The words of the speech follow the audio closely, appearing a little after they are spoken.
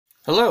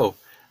Hello,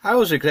 I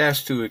was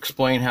asked to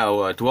explain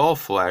how DWEL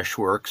flash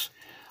works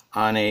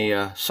on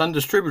a SUN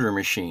Distributor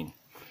machine.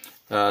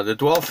 The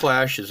DWEL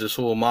flash is this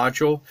little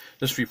module.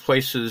 This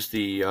replaces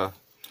the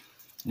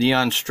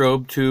neon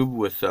strobe tube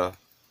with a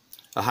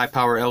high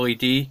power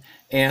LED,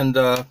 and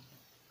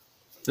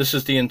this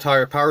is the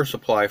entire power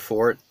supply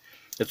for it.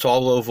 It's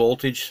all low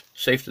voltage,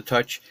 safe to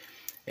touch,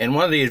 and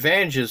one of the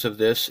advantages of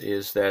this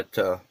is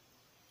that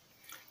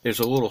there's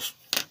a little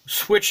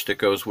switch that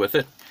goes with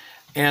it,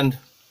 and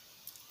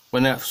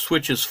when that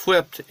switch is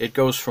flipped, it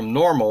goes from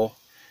normal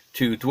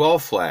to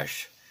DWEL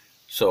flash.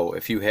 So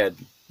if you had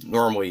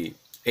normally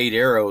 8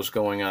 arrows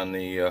going on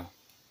the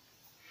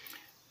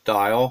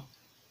dial,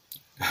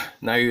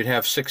 now you'd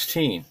have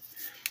 16.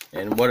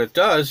 And what it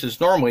does is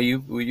normally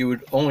you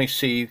would only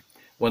see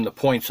when the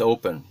point's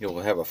open, you'll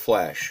have a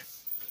flash.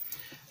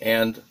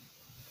 And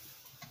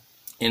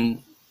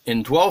in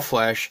DWEL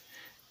flash,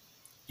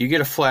 you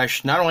get a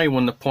flash not only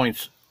when the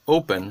point's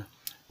open,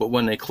 but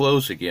when they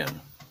close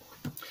again.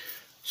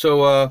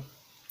 So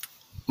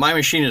my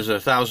machine is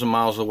 1,000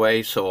 miles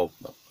away, so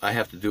I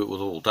have to do it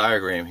with a little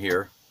diagram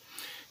here.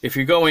 If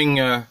you're going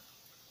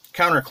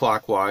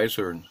counterclockwise,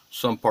 or in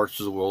some parts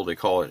of the world they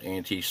call it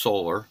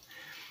anti-solar,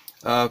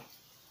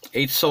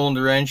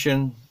 8-cylinder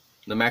engine,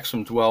 the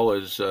maximum DWEL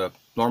is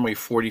normally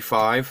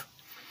 45.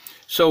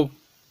 So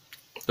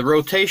the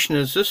rotation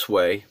is this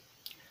way,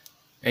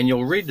 and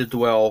you'll read the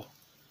DWEL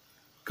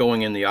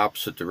going in the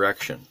opposite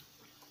direction.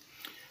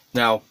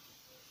 Now,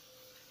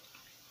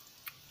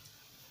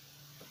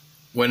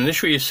 when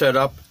initially you set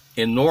up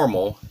in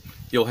normal,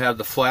 you'll have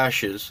the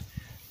flashes.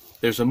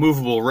 There's a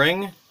movable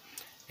ring,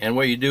 and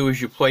what you do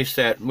is you place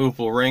that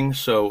movable ring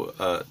so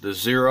the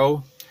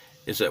 0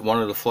 is at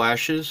one of the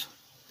flashes,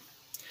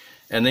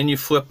 and then you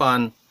flip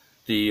on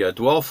the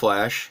DWEL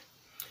flash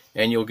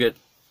and you'll get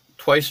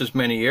twice as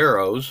many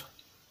arrows.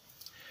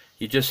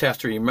 You just have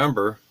to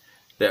remember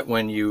that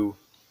when you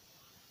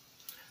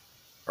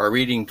are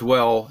reading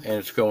DWEL and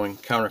it's going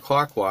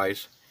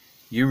counterclockwise,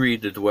 you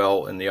read the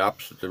DWEL in the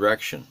opposite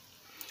direction.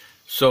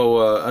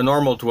 So a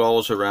normal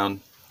DWEL is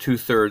around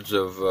 2/3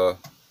 of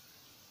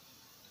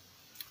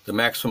the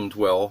maximum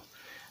DWEL,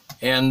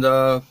 and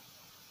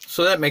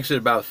so that makes it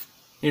about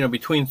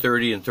between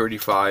 30 and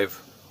 35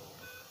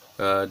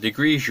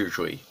 degrees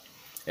usually.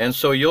 And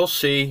so you'll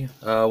see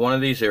one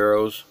of these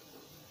arrows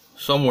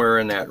somewhere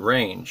in that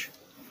range.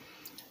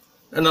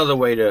 Another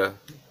way to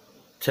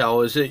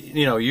tell is that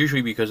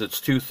usually because it's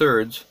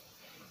 2/3,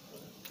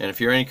 and if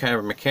you're any kind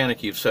of a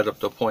mechanic, you've set up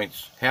the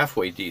points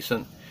halfway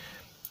decent.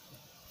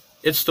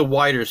 It's the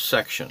wider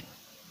section.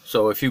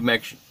 So if you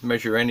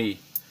measure any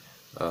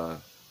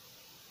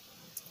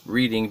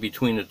reading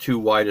between the two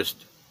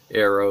widest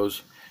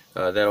arrows,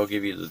 that'll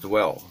give you the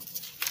DWEL.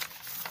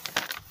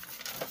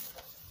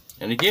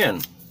 And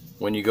again,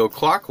 when you go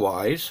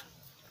clockwise,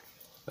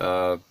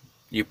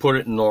 you put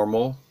it in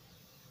normal,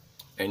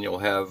 and you'll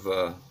have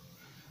a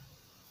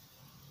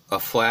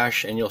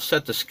flash, and you'll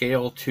set the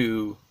scale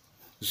to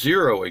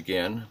 0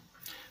 again,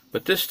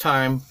 but this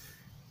time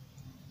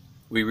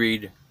we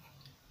read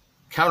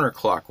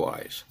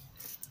counterclockwise.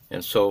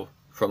 And so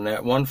from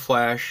that one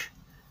flash,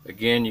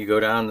 again, you go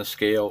down the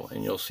scale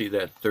and you'll see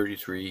that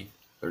 33,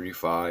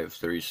 35,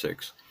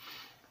 36,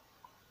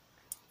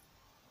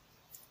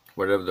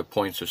 whatever the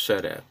points are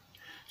set at.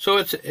 So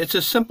it's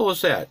as simple as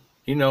that.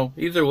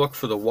 Either look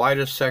for the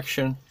widest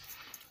section,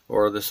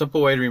 or the simple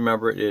way to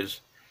remember it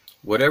is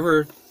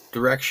whatever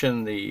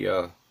direction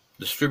the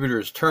distributor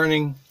is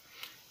turning,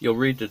 you'll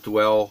read the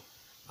DWEL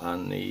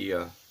on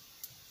the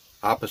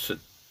opposite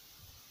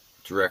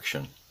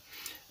direction.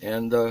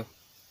 And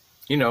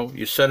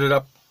you set it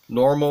up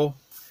normal.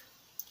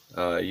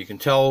 You can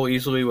tell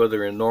easily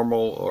whether in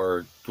normal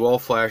or DWEL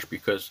flash,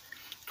 because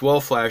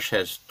DWEL flash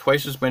has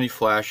twice as many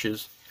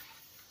flashes.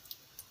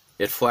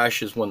 It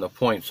flashes when the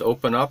points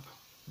open up,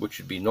 which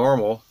would be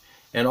normal,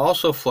 and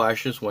also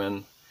flashes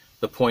when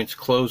the points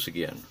close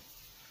again.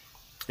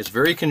 It's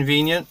very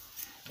convenient,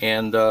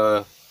 and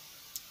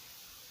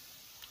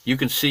you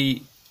can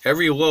see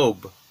every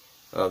lobe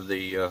of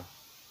the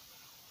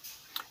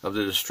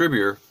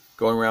distributor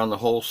going around the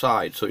whole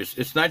side. So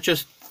it's not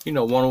just one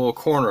little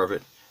corner of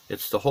it,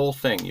 it's the whole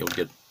thing. You'll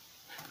get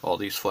all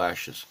these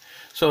flashes.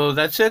 So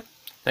that's it.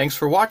 Thanks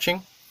for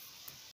watching.